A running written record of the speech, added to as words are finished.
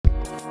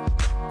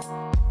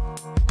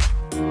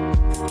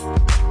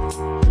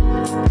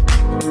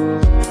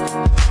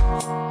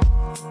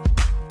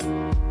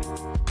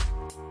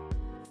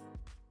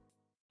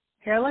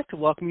to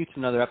welcome you to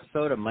another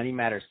episode of Money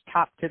Matters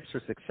Top Tips for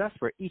Success,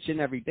 where each and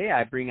every day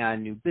I bring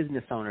on new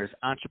business owners,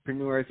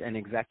 entrepreneurs, and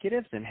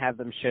executives and have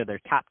them share their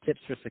top tips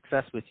for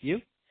success with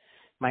you.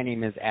 My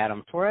name is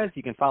Adam Torres.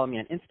 You can follow me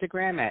on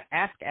Instagram at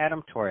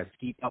AskAdamTorres.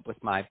 Keep up with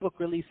my book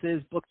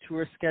releases, book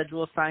tour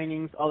schedule,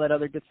 signings, all that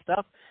other good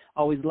stuff.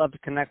 Always love to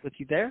connect with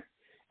you there.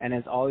 And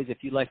as always, if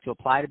you'd like to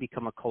apply to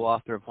become a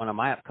co-author of one of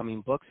my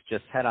upcoming books,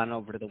 just head on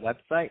over to the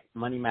website,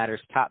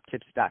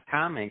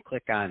 moneymatterstoptips.com, and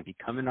click on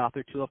Become an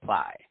Author to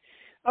apply.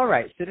 All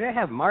right, so today I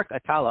have Mark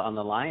Atala on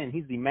the line, and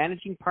he's the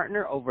managing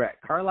partner over at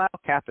Carlyle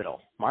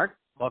Capital. Mark,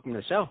 welcome to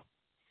the show.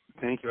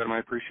 Thank you, Adam. I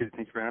appreciate it.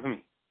 Thank you for having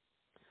me.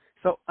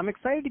 So I'm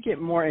excited to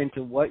get more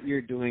into what you're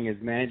doing as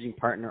managing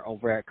partner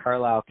over at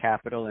Carlyle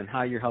Capital and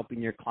how you're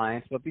helping your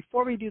clients. But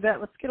before we do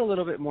that, let's get a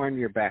little bit more into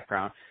your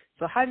background.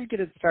 So how did you get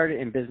it started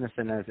in business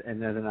and as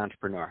an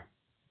entrepreneur?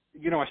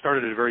 I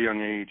started at a very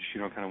young age,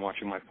 kind of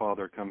watching my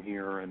father come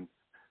here and,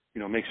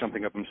 make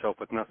something of himself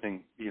with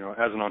nothing,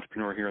 as an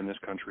entrepreneur here in this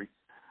country.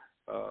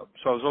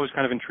 So I was always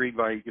kind of intrigued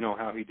by,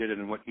 how he did it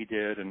and what he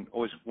did, and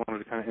always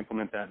wanted to kind of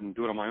implement that and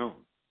do it on my own.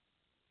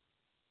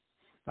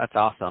 That's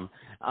awesome.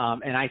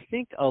 And I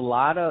think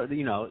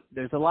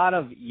there's a lot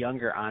of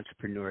younger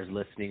entrepreneurs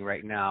listening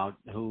right now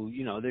who,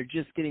 they're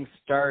just getting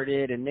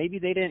started, and maybe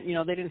they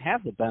didn't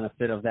have the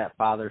benefit of that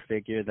father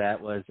figure that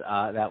was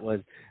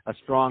a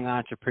strong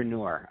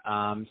entrepreneur.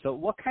 So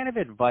what kind of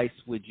advice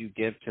would you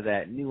give to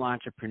that new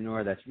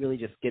entrepreneur that's really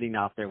just getting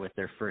out there with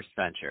their first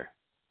venture?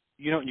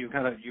 You've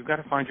got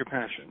to find your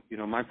passion.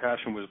 My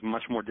passion was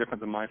much more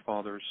different than my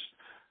father's.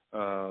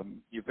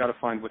 You've got to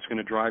find what's going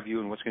to drive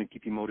you and what's going to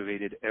keep you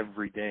motivated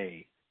every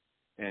day,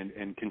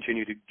 and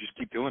continue to just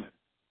keep doing it.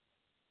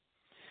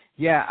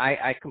 Yeah,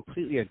 I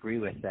completely agree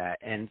with that.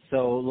 And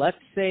so let's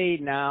say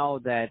now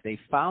that they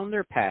found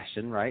their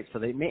passion, right? So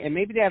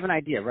maybe they have an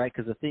idea, right?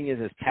 Because the thing is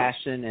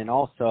passion and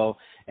also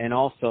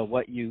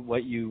what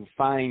you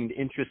find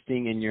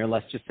interesting in your,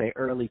 let's just say,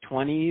 early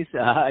 20s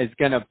is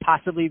going to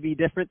possibly be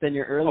different than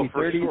your early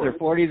 30s sure.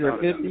 or 40s or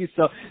 50s.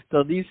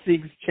 So these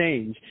things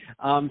change.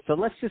 So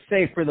let's just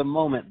say for the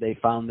moment they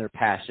found their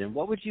passion.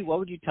 What would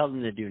you tell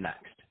them to do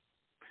next?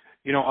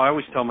 I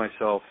always tell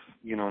myself,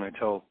 and I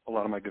tell a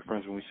lot of my good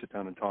friends when we sit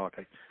down and talk,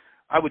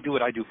 I would do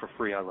what I do for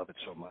free. I love it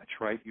so much,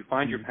 right? You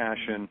find your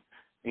passion,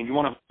 and you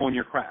want to hone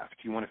your craft.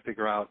 You want to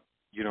figure out,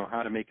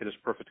 how to make it as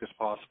perfect as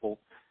possible.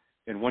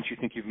 And once you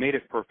think you've made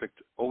it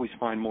perfect, always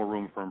find more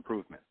room for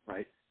improvement,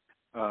 right?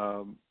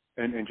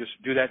 And just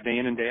do that day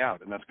in and day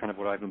out. And that's kind of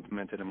what I've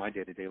implemented in my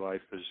day-to-day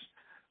life as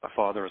a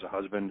father, as a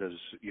husband, as,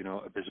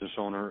 a business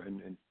owner.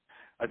 And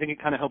I think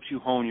it kind of helps you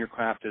hone your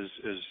craft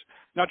as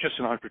not just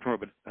an entrepreneur,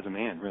 but as a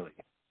man, really.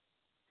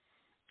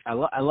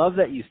 I love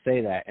that you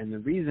say that, and the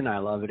reason I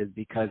love it is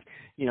because,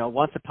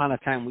 once upon a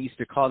time we used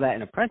to call that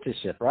an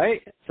apprenticeship,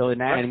 right? So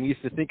now, and we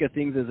used to think of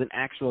things as an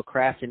actual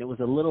craft, and it was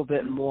a little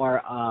bit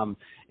more,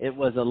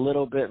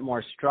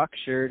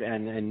 structured,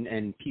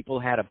 and people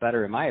had a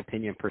better, in my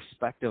opinion,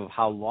 perspective of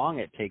how long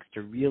it takes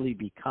to really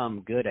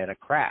become good at a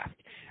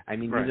craft. I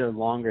mean, Right. These are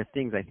longer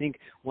things. I think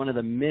one of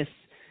the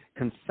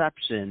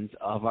misconceptions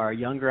of our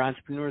younger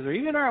entrepreneurs or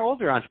even our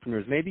older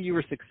entrepreneurs. Maybe you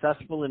were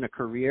successful in a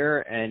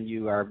career and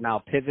you are now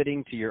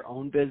pivoting to your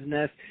own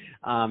business.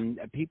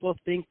 People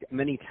think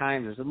many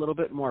times there's a little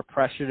bit more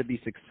pressure to be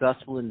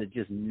successful and to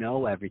just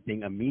know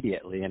everything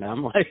immediately. And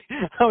I'm like,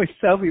 I always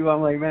tell people,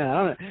 I'm like,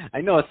 man,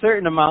 I know a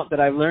certain amount that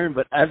I've learned,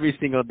 but every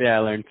single day I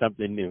learn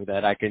something new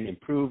that I can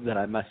improve, that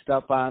I messed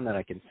up on, that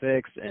I can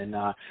fix, and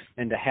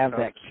to have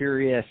that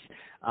curious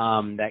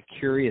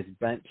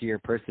bent to your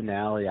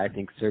personality, I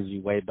think serves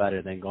you way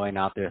better than going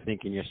out there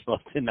thinking you're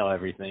supposed to know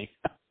everything.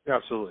 Yeah,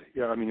 absolutely.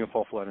 Yeah, I mean, you'll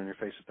fall flat on your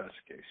face if that's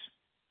the case.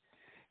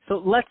 So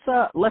let's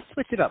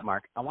switch it up,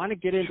 Mark. I want to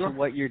get into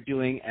what you're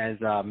doing as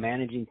a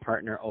managing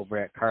partner over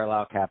at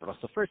Carlyle Capital.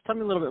 So first, tell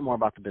me a little bit more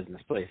about the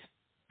business, please.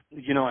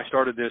 I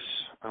started this,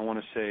 I want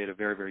to say, at a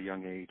very, very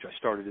young age. I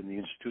started in the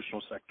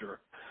institutional sector.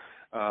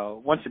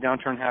 Once the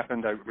downturn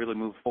happened, I really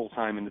moved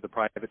full-time into the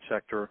private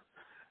sector.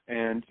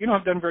 And,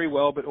 I've done very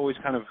well, but always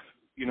kind of,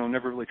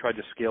 never really tried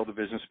to scale the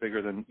business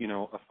bigger than,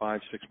 a 5-6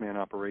 man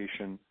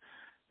operation.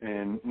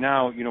 And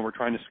now, we're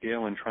trying to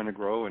scale and trying to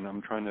grow, and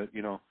I'm trying to,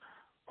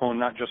 hone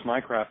not just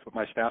my craft, but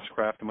my staff's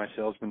craft and my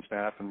salesman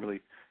staff, and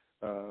really,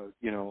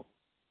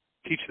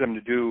 teach them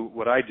to do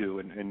what I do.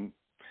 And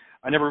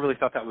I never really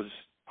thought that was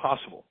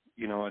possible,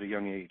 at a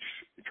young age,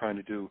 trying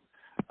to do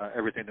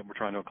everything that we're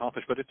trying to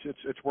accomplish. But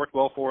it's worked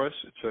well for us.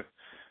 It's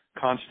a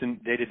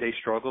constant day-to-day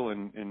struggle,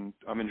 and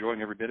I'm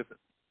enjoying every bit of it.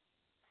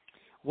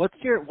 What's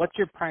your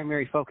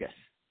primary focus?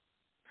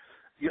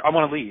 I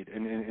want to lead,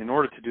 and in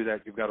order to do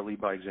that, you've got to lead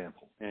by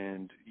example.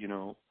 And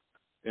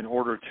in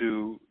order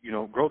to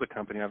grow the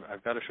company,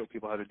 I've got to show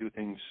people how to do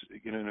things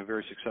in a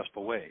very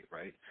successful way,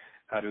 right?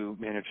 How to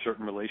manage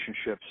certain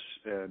relationships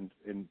and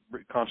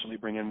constantly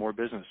bring in more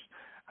business.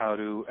 How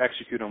to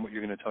execute on what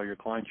you're going to tell your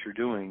clients you're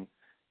doing,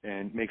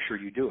 and make sure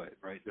you do it,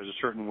 right? There's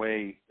a certain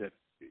way that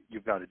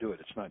you've got to do it.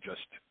 It's not just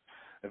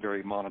a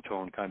very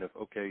monotone kind of,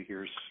 okay,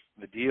 here's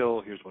the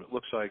deal, here's what it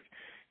looks like,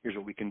 here's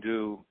what we can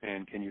do,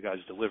 and can you guys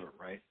deliver,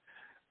 right?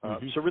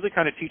 So really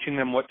kind of teaching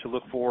them what to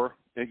look for,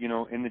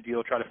 in the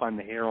deal, try to find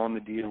the hair on the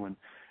deal and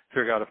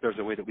figure out if there's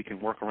a way that we can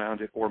work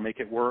around it or make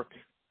it work,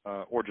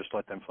 or just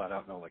let them flat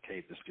out know, like,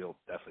 hey, this deal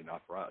definitely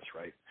not for us,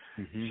 right?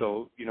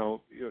 So,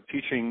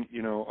 teaching,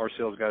 our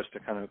sales guys to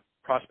kind of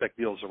prospect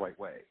deals the right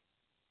way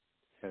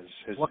has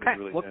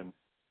really been.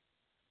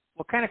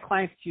 What kind of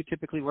clients do you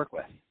typically work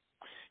with?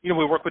 We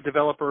work with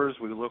developers.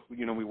 We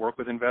work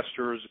with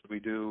investors. We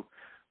do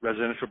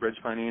residential bridge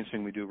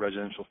financing. We do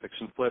residential fix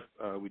and flip.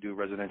 We do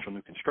residential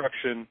new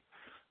construction,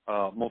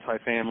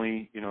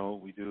 multifamily.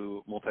 We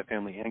do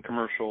multifamily and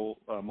commercial,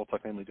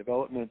 multifamily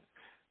development.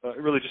 It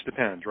really just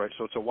depends, right?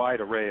 So it's a wide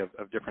array of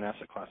different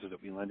asset classes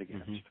that we lend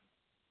against.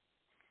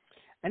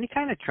 Any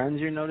kind of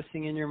trends you're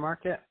noticing in your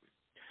market,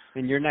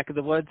 in your neck of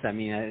the woods? I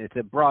mean, it's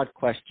a broad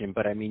question,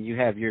 but I mean, you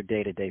have your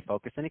day-to-day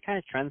focus. Any kind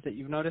of trends that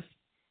you've noticed?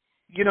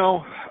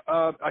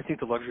 I think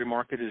the luxury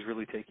market is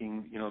really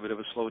taking, a bit of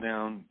a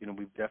slowdown.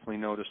 We've definitely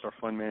noticed our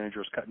fund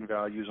managers cutting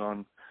values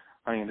on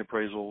high-end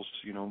appraisals,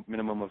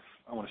 minimum of,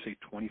 I want to say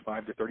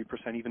 25 to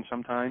 30% even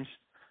sometimes.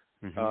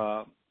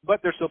 But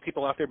there's still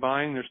people out there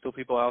buying. There's still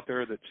people out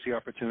there that see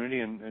opportunity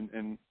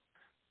and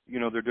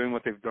they're doing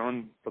what they've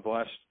done for the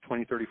last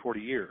 20, 30, 40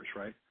 years,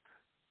 right?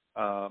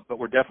 But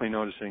we're definitely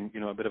noticing,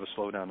 a bit of a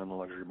slowdown in the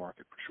luxury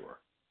market for sure.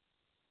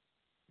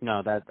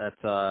 No,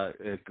 that's a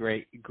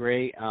great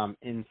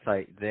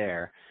insight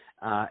there.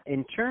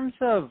 In terms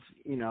of,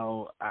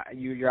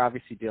 you're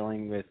obviously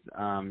dealing with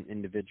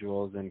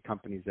individuals and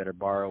companies that are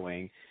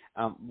borrowing.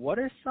 What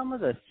are some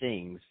of the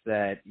things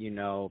that,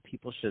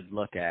 people should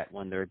look at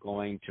when they're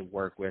going to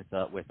work with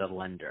a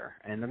lender?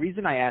 And the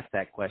reason I ask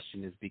that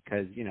question is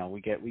because,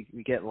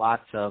 we get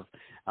lots of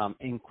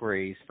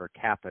inquiries for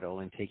capital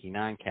and taking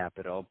on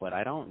capital, but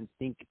I don't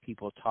think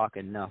people talk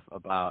enough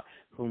about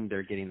whom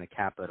they're getting the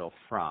capital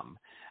from.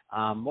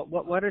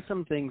 What are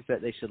some things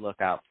that they should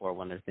look out for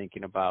when they're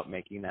thinking about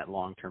making that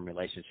long-term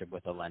relationship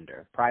with a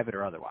lender, private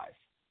or otherwise?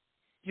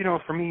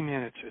 For me,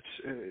 man, it's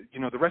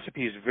the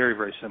recipe is very,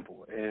 very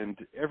simple, and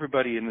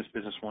everybody in this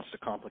business wants to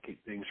complicate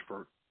things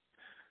for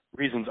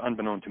reasons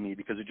unbeknown to me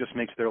because it just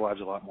makes their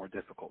lives a lot more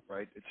difficult,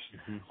 right? It's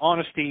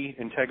honesty,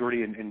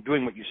 integrity, and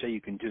doing what you say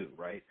you can do,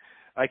 right?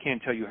 I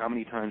can't tell you how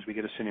many times we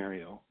get a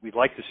scenario. We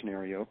like the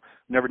scenario,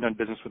 never done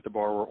business with the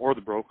borrower or the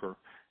broker,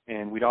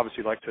 and we'd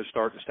obviously like to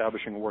start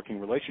establishing a working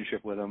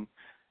relationship with them.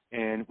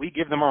 And we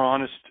give them our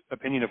honest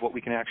opinion of what we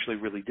can actually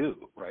really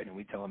do, right? And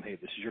we tell them, hey,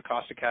 this is your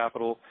cost of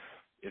capital.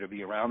 It'll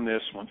be around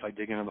this. Once I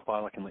dig into the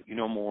file, I can let you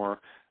know more.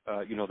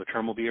 The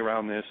term will be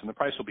around this, and the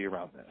price will be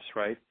around this,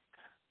 right?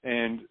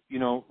 And,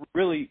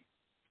 really,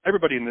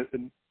 everybody in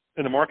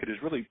the market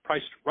is really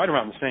priced right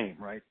around the same,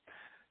 right?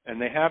 And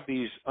they have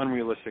these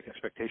unrealistic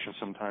expectations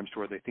sometimes to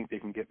where they think they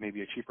can get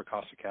maybe a cheaper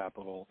cost of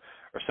capital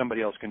or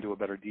somebody else can do a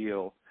better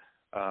deal.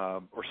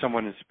 Or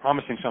someone is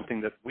promising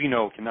something that we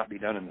know cannot be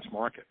done in this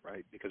market,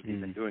 right? Because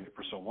we've been doing it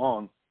for so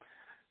long.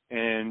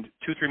 And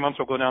 2-3 months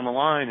will go down the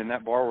line, and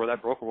that borrower or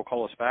that broker will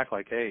call us back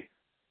like, hey,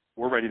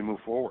 we're ready to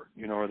move forward.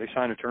 Or they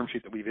sign a term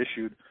sheet that we've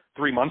issued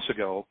 3 months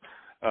ago,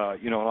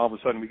 and all of a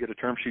sudden we get a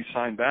term sheet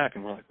signed back,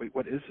 and we're like, wait,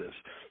 what is this?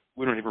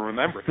 We don't even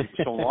remember because it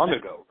was so long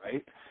ago,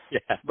 right?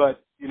 Yeah.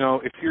 But,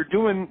 if you're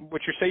doing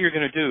what you say you're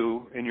going to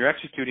do and you're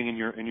executing and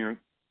you're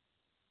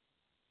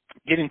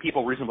giving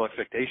people reasonable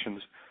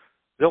expectations,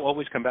 they'll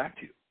always come back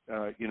to you,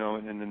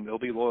 and then they'll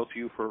be loyal to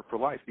you for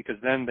life because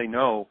then they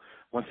know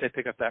once they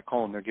pick up that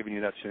call and they're giving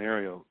you that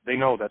scenario, they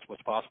know that's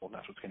what's possible and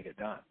that's what's going to get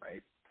done,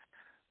 right?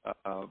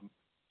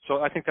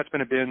 So I think that's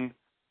been a big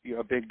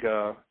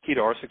key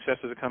to our success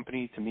as a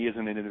company, to me as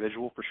an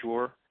individual for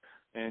sure.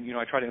 And,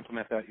 I try to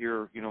implement that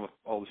here, with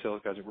all the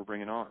sales guys that we're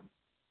bringing on.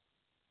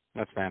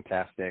 That's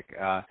fantastic.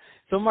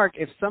 So, Mark,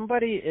 if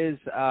somebody is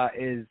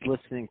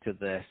listening to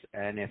this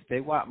and if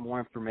they want more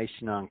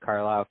information on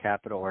Carlisle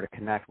Capital or to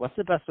connect, what's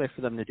the best way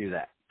for them to do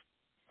that?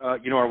 Our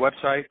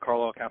website,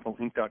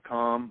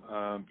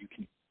 carlislecapitalinc.com. You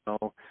can,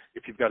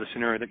 if you've got a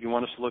scenario that you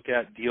want us to look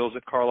at, deals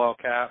at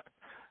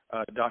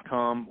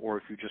carlislecap.com, or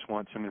if you just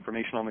want some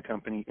information on the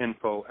company,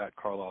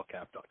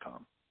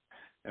 info@carlislecap.com.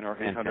 And our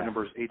 800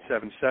 number is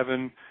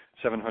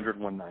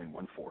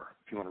 877-700-1914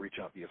 if you want to reach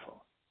out via phone.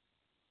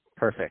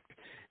 Perfect.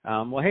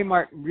 Well, hey,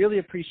 Mark, really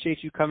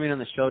appreciate you coming on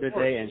the show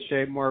today and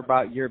sharing more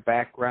about your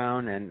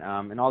background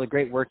and all the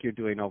great work you're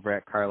doing over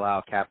at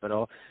Carlisle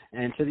Capital.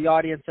 And to the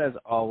audience, as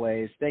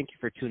always, thank you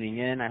for tuning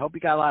in. I hope you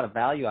got a lot of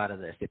value out of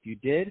this. If you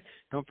did,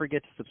 don't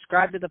forget to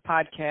subscribe to the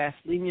podcast,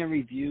 leave me a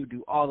review,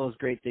 do all those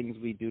great things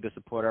we do to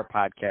support our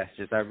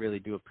podcasters. I really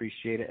do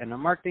appreciate it. And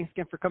Mark, thanks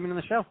again for coming on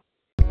the show.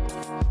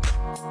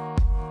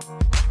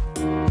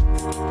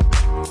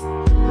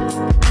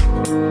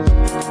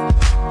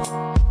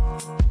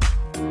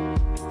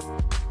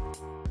 Thank you.